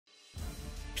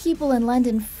People in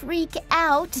London freak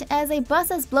out as a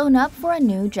bus is blown up for a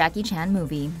new Jackie Chan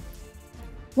movie.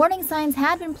 Warning signs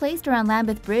had been placed around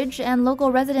Lambeth Bridge, and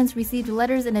local residents received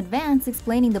letters in advance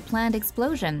explaining the planned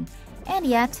explosion. And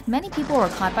yet, many people were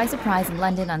caught by surprise in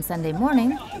London on Sunday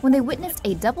morning when they witnessed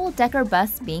a double-decker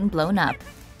bus being blown up.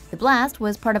 The blast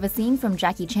was part of a scene from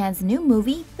Jackie Chan's new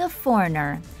movie, The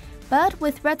Foreigner. But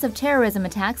with threats of terrorism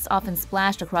attacks often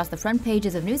splashed across the front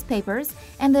pages of newspapers,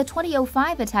 and the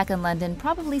 2005 attack in London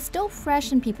probably still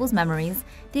fresh in people's memories,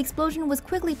 the explosion was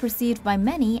quickly perceived by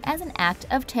many as an act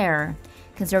of terror.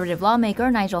 Conservative lawmaker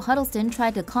Nigel Huddleston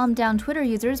tried to calm down Twitter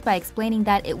users by explaining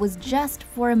that it was just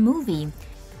for a movie.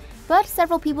 But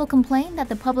several people complained that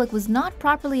the public was not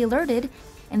properly alerted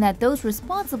and that those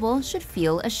responsible should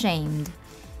feel ashamed.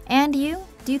 And you?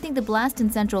 Do you think the blast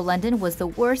in central London was the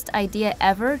worst idea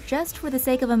ever just for the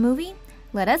sake of a movie?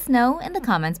 Let us know in the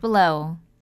comments below.